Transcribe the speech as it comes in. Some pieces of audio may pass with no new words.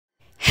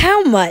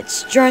How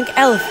much Drunk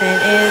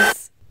Elephant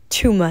is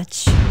too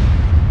much?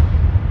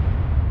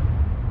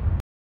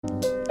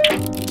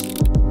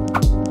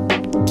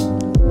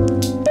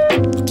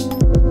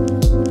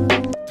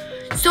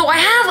 So I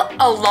have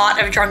a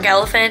lot of Drunk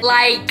Elephant,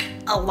 like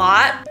a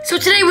lot. So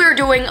today we are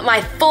doing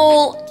my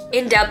full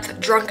in-depth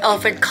Drunk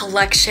Elephant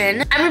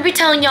collection. I'm gonna be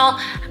telling y'all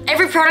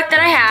every product that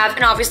I have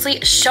and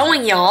obviously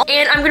showing y'all,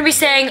 and I'm gonna be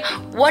saying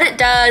what it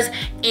does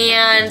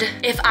and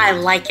if I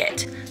like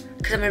it.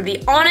 Because I'm gonna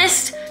be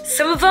honest,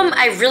 some of them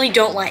I really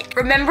don't like.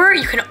 Remember,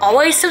 you can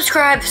always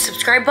subscribe. The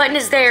subscribe button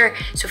is there.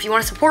 So if you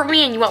wanna support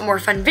me and you want more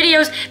fun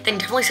videos, then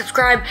definitely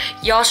subscribe.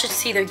 Y'all should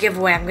see the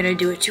giveaway I'm gonna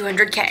do at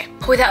 200K.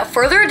 Without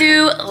further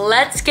ado,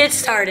 let's get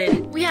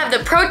started. We have the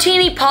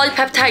Proteini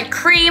Polypeptide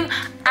Cream.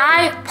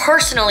 I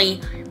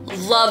personally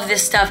love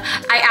this stuff.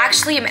 I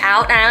actually am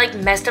out and I like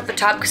messed up the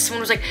top because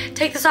someone was like,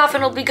 take this off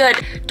and it'll be good.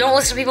 Don't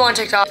listen to people on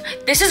TikTok.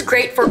 This is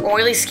great for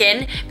oily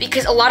skin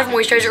because a lot of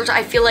moisturizers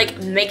I feel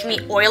like make me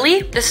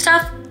oily. This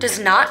stuff does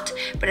not,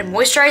 but it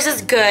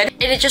moisturizes good.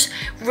 And it just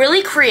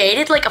really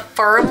created like a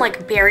firm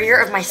like barrier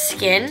of my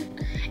skin.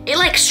 It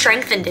like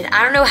strengthened it.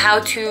 I don't know how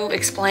to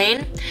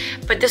explain,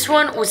 but this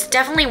one was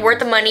definitely worth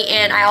the money,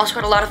 and I also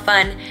had a lot of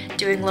fun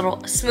doing little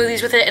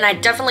smoothies with it, and I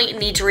definitely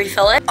need to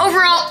refill it.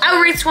 Overall, I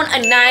would rate this one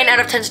a 9 out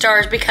of 10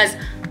 stars because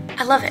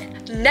I love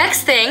it.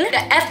 Next thing,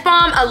 the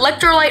F-Bomb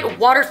Electrolyte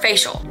Water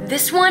Facial.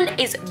 This one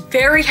is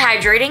very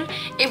hydrating.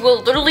 It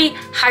will literally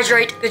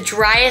hydrate the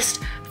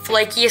driest,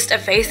 flakiest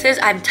of faces.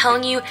 I'm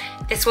telling you,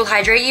 this will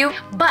hydrate you.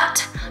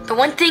 But the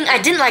one thing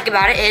I didn't like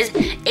about it is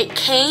it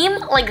came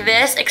like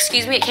this.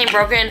 Excuse me, it came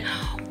broken.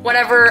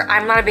 Whatever,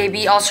 I'm not a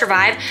baby, I'll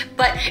survive.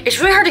 But it's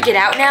really hard to get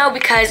out now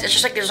because it's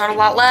just like there's not a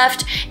lot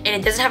left and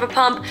it doesn't have a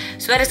pump,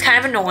 so that is kind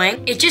of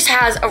annoying. It just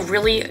has a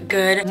really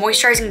good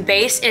moisturizing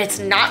base and it's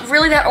not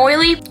really that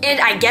oily. And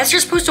I guess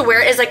you're supposed to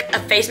wear it as like a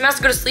face mask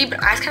to go to sleep,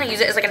 but I just kind of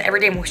use it as like an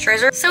everyday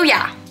moisturizer. So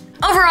yeah.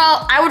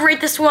 Overall, I would rate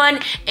this one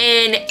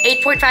an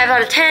 8.5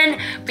 out of 10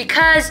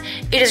 because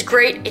it is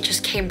great, it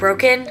just came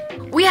broken.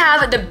 We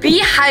have the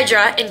B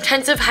Hydra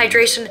Intensive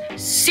Hydration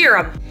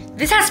Serum.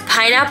 This has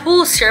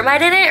pineapple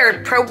ceramide in it,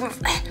 or a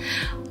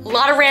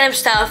lot of random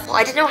stuff. Well,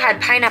 I didn't know it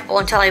had pineapple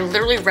until I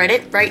literally read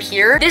it right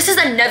here. This is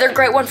another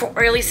great one for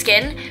oily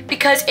skin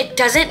because it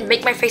doesn't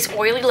make my face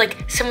oily like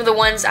some of the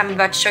ones I'm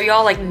about to show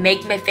y'all like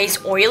make my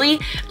face oily.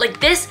 Like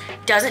this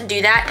doesn't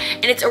do that,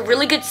 and it's a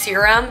really good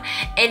serum,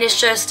 and it's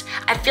just,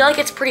 I feel like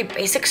it's pretty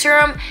basic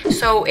serum,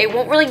 so it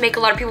won't really make a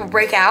lot of people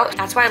break out.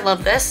 That's why I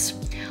love this.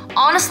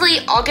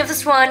 Honestly, I'll give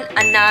this one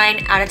a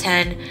 9 out of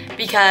 10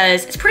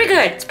 because it's pretty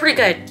good, it's pretty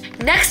good.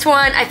 Next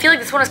one, I feel like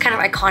this one is kind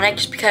of iconic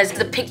just because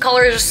the pink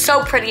color is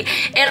so pretty,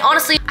 and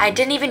honestly, I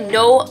didn't even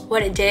know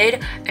what it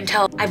did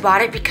until I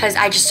bought it because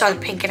I just saw the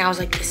pink and I was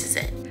like, this is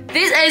it.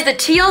 This is the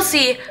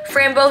TLC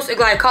Framboise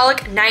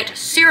Glycolic Night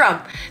Serum.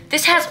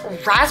 This has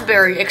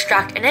raspberry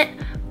extract in it.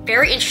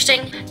 Very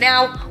interesting.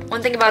 Now,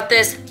 one thing about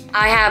this,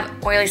 I have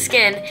oily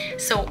skin,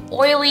 so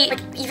oily,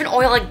 like even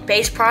oil like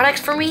base products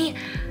for me,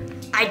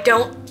 I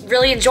don't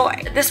really enjoy.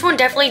 This one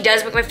definitely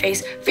does make my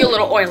face feel a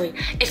little oily.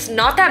 It's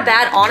not that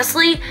bad,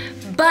 honestly,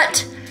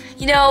 but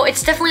you know,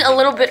 it's definitely a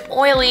little bit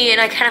oily and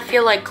I kind of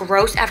feel like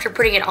gross after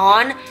putting it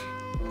on.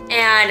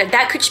 And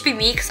that could just be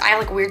me because I have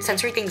like weird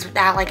sensory things with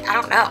that, like I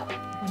don't know.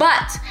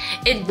 But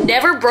it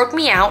never broke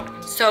me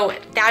out, so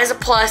that is a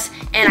plus,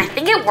 and I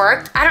think it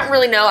worked. I don't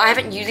really know. I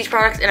haven't used these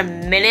products in a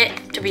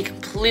minute, to be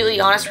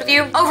completely honest with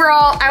you.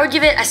 Overall, I would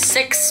give it a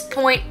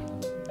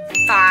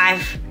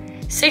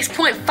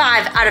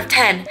 6.5 out of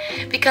 10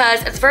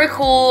 because it's very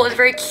cool, it's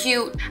very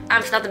cute. I'm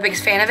just not the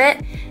biggest fan of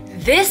it.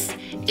 This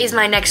is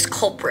my next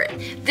culprit.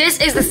 This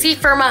is the C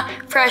Firma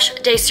Fresh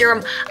Day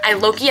Serum. I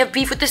low-key have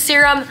beef with the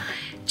serum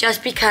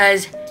just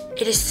because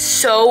it is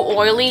so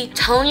oily. I'm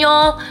telling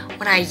y'all,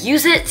 when I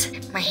use it,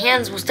 my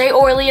hands will stay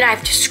oily and I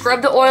have to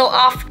scrub the oil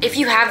off. If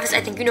you have this,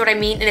 I think you know what I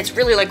mean, and it's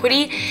really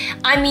liquidy.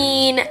 I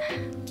mean,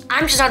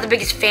 I'm just not the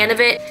biggest fan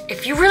of it.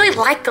 If you really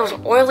like those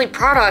oily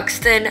products,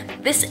 then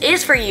this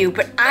is for you,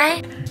 but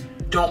I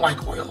don't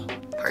like oil,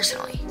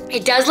 personally.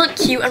 It does look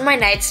cute on my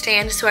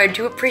nightstand, so I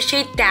do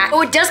appreciate that.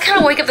 Oh, it does kind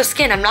of wake up the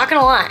skin, I'm not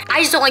gonna lie.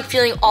 I just don't like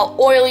feeling all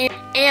oily,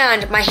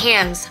 and my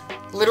hands,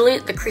 literally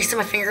the crease of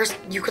my fingers,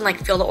 you can like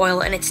feel the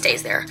oil and it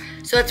stays there.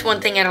 So that's one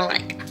thing I don't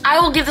like. I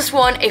will give this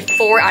one a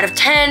 4 out of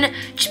 10,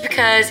 just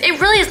because it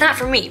really is not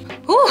for me.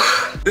 Whew.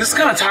 This is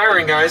kind of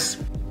tiring, guys.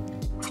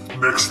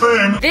 Next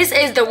thing. This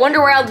is the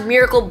Wonder Wild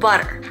Miracle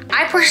Butter.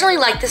 I personally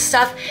like this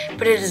stuff,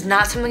 but it is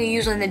not something you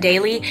use on the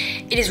daily.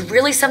 It is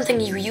really something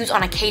you use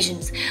on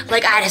occasions.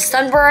 Like I had a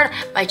sunburn,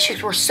 my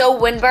cheeks were so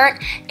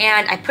windburnt,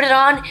 and I put it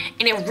on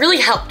and it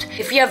really helped.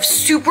 If you have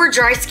super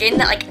dry skin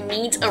that like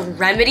needs a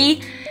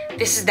remedy,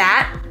 this is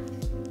that.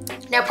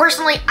 Now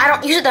personally, I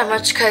don't use it that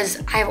much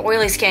because I have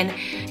oily skin,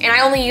 and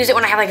I only use it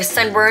when I have like a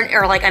sunburn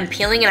or like I'm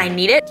peeling and I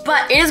need it.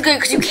 But it is good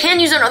because you can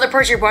use it on other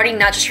parts of your body,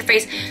 not just your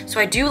face, so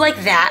I do like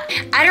that.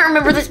 I don't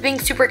remember this being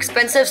super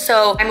expensive,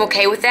 so I'm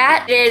okay with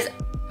that. It is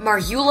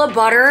marula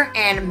butter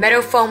and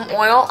meadow foam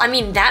oil. I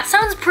mean, that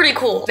sounds pretty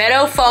cool.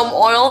 Meadow foam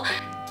oil.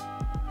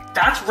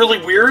 That's really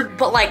weird.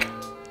 But like,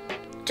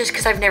 just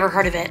because I've never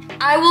heard of it.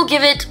 I will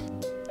give it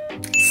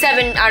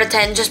 7 out of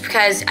 10 just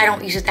because I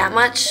don't use it that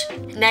much.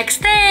 Next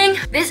thing,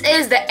 this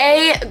is the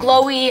A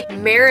Glowy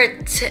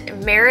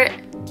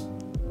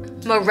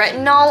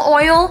Retinol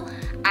oil.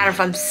 I don't know if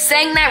I'm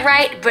saying that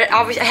right, but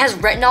obviously it has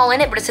retinol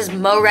in it, but it says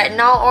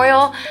Retinol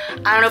oil.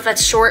 I don't know if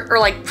that's short or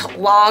like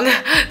long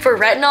for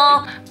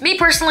retinol. Me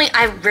personally,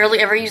 I rarely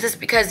ever use this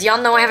because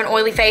y'all know I have an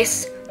oily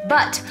face.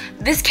 But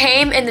this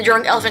came in the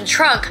Drunk Elephant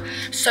trunk,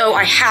 so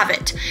I have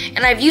it.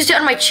 And I've used it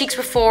on my cheeks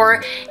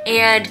before,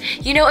 and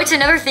you know, it's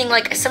another thing,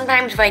 like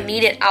sometimes if I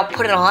need it, I'll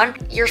put it on.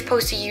 You're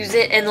supposed to use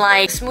it in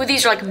like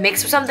smoothies or like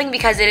mix with something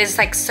because it is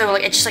like so,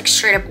 like it's just like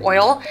straight up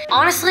oil.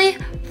 Honestly,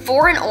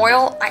 for an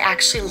oil, I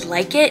actually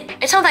like it.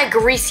 It's not that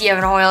greasy of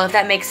an oil, if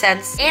that makes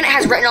sense. And it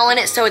has retinol in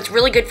it, so it's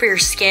really good for your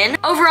skin.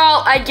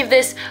 Overall, I'd give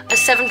this a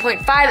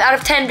 7.5 out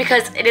of 10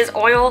 because it is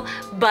oil,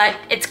 but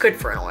it's good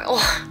for an oil.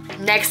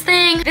 Next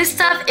thing, this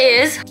stuff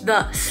is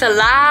the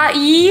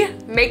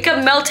Salai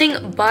Makeup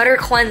Melting Butter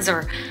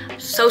Cleanser.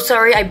 So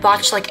sorry, I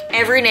botched like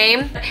every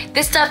name.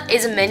 This stuff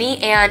is a mini,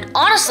 and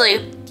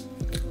honestly,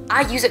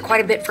 I use it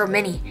quite a bit for a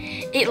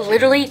mini. It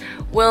literally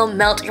will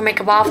melt your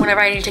makeup off whenever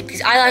I need to take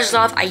these eyelashes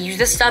off. I use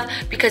this stuff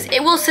because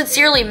it will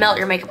sincerely melt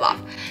your makeup off.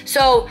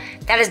 So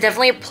that is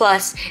definitely a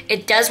plus.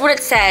 It does what it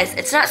says.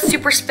 It's not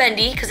super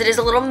spendy because it is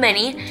a little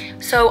mini.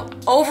 So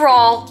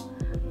overall,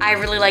 I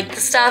really like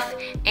this stuff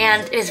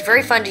and it is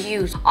very fun to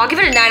use. I'll give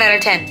it a 9 out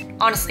of 10.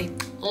 Honestly,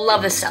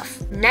 love this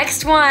stuff.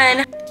 Next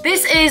one,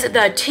 this is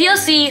the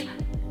TLC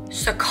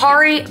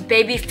Sakari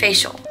Baby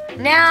Facial.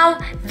 Now,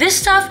 this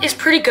stuff is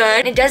pretty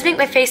good. It does make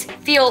my face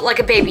feel like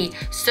a baby.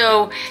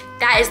 So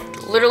that is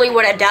literally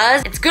what it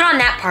does. It's good on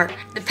that part.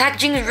 The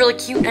packaging is really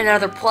cute.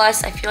 Another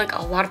plus, I feel like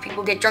a lot of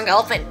people get Drunk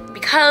Elephant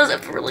because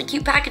of the really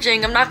cute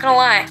packaging, I'm not gonna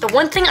lie. The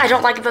one thing I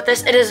don't like about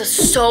this, it is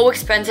so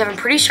expensive. I'm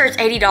pretty sure it's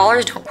 $80.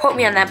 Don't quote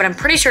me on that, but I'm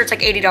pretty sure it's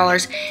like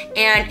 $80.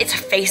 And it's a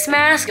face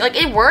mask. Like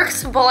it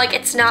works, but like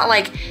it's not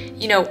like,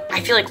 you know, I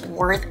feel like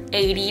worth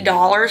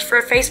 $80 for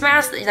a face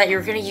mask that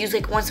you're gonna use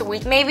like once a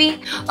week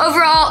maybe.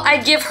 Overall,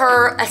 I'd give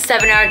her a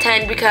 7 out of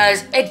 10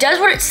 because it does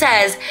what it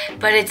says,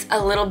 but it's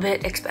a little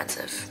bit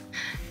expensive.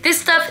 This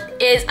stuff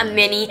is a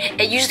mini.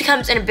 It usually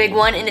comes in a big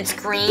one and it's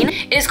green.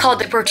 It is called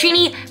the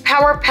Protini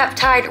Power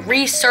Peptide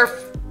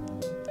Resurf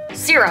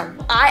Serum.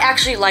 I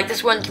actually like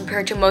this one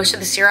compared to most of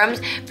the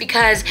serums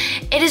because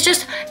it is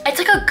just, it's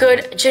like a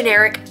good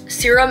generic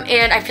serum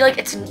and I feel like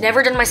it's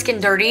never done my skin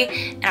dirty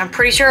and I'm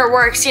pretty sure it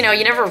works. You know,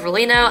 you never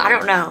really know, I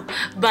don't know.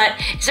 But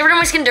it's never done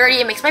my skin dirty,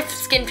 it makes my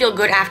skin feel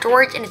good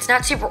afterwards and it's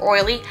not super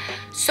oily.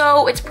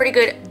 So it's pretty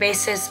good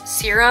basis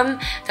serum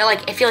that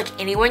like I feel like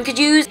anyone could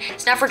use.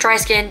 It's not for dry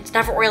skin, it's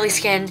not for oily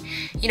skin.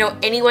 You know,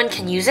 anyone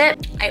can use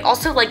it. I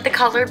also like the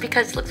color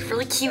because it looks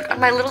really cute on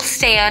my little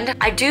stand.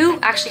 I do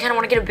actually kind of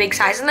want to get a big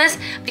size in this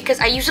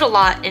because I use it a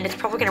lot and it's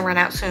probably gonna run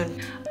out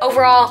soon.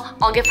 Overall,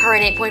 I'll give her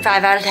an 8.5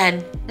 out of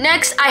 10.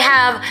 Next, I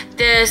have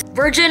this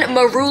Virgin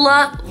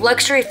Marula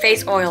Luxury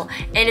Face Oil,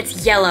 and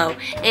it's yellow.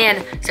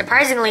 And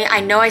surprisingly, I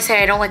know I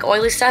say I don't like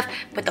oily stuff,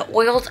 but the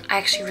oils I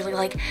actually really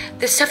like.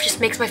 This stuff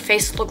just makes my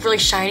face look really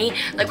shiny.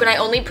 Like when I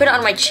only put it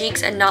on my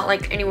cheeks and not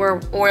like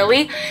anywhere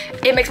oily,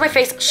 it makes my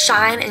face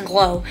shine and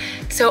glow.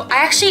 So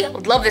I actually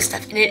love this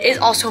stuff, and it is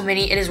also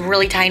mini. It is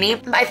really tiny.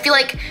 But I feel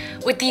like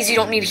with these, you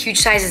don't need huge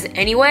sizes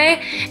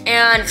anyway.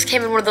 And this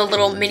came in one of the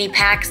little mini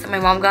packs that my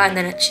mom got, and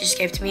then she just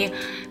gave it to me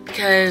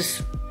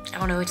because, I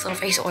don't know, it's a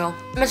little face oil.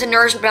 It's a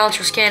nourish and balance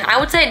your skin. I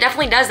would say it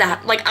definitely does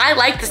that. Like, I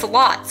like this a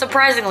lot,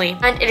 surprisingly.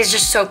 And it is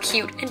just so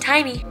cute and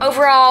tiny.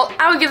 Overall,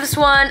 I would give this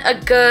one a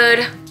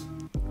good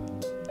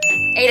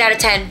 8 out of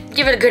 10.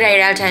 Give it a good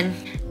 8 out of 10.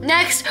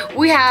 Next,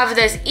 we have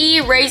this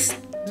E-Race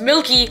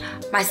Milky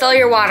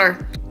Micellar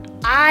Water.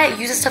 I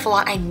use this stuff a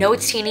lot. I know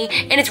it's teeny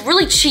and it's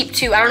really cheap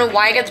too. I don't know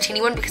why I got the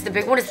teeny one because the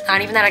big one is not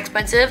even that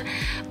expensive,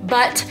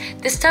 but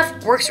this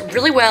stuff works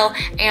really well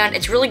and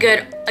it's really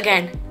good,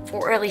 again,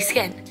 for oily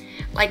skin.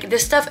 Like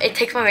this stuff, it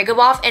takes my makeup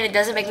off and it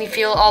doesn't make me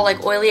feel all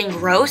like oily and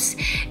gross.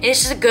 And it's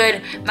just a good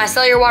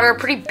micellar water,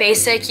 pretty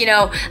basic, you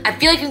know. I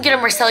feel like you can get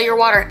a micellar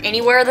water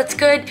anywhere that's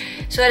good.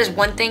 So that is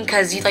one thing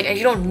because you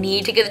don't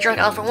need to get the Drunk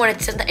Elephant one. It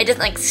doesn't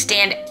like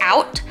stand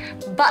out,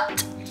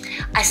 but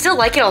I still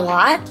like it a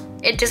lot.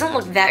 It doesn't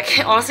look that,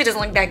 honestly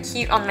doesn't look that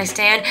cute on my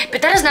stand,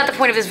 but that is not the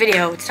point of this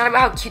video. It's not about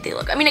how cute they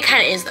look. I mean, it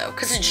kind of is though,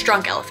 because it's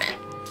Drunk Elephant.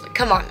 Like,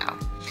 come on now.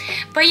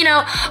 But you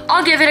know,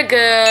 I'll give it a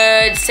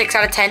good 6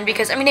 out of 10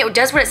 because, I mean, it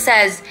does what it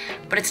says,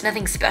 but it's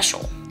nothing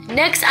special.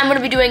 Next, I'm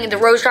gonna be doing the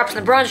rose drops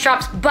and the bronze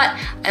drops, but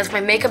I left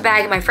my makeup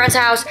bag at my friend's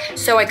house,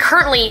 so I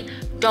currently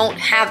don't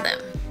have them.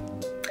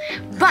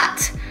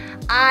 But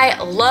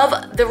I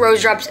love the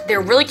rose drops.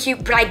 They're really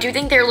cute, but I do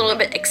think they're a little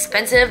bit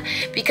expensive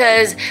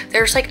because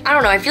there's like, I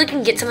don't know, I feel like you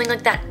can get something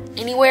like that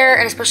anywhere,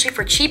 and especially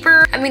for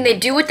cheaper. I mean, they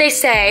do what they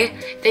say.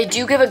 They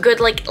do give a good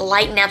like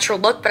light natural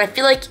look, but I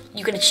feel like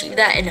you can achieve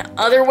that in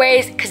other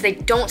ways because they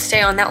don't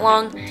stay on that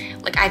long.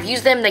 Like I've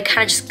used them, they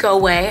kind of just go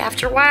away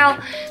after a while.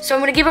 So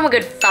I'm gonna give them a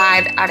good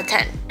 5 out of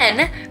 10.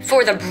 And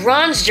for the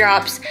bronze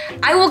drops,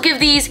 I will give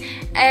these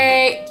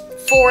a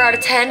 4 out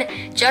of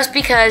 10 just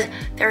because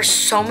There are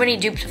so many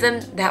dupes of them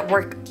that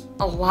work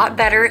a lot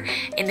better,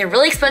 and they're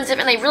really expensive,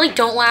 and they really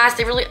don't last.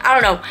 They really, I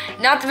don't know,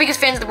 not the biggest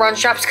fans of the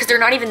bronze drops because they're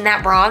not even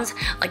that bronze.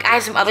 Like, I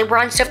have some other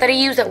bronze stuff that I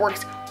use that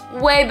works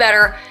way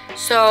better.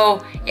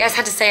 So, yeah, I just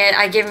had to say it.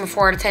 I gave them a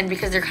 4 out of 10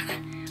 because they're kind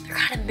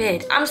of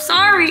mid. I'm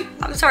sorry,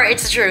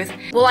 it's the truth.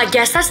 Well, I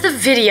guess that's the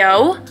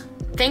video.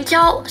 Thank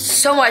y'all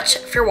so much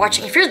for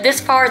watching. If you're this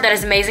far, that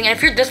is amazing. And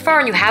if you're this far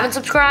and you haven't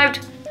subscribed,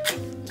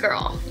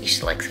 girl, you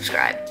should like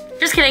subscribe.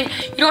 Just kidding,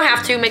 you don't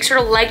have to. Make sure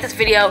to like this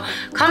video.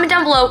 Comment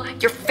down below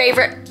your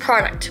favorite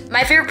product.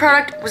 My favorite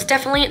product was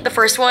definitely the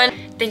first one.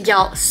 Thank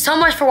y'all so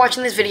much for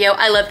watching this video.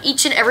 I love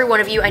each and every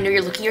one of you. I know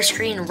you're looking at your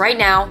screen right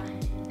now.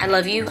 I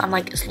love you. I'm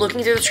like just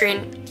looking through the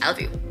screen. I love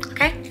you,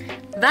 okay?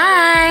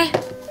 Bye.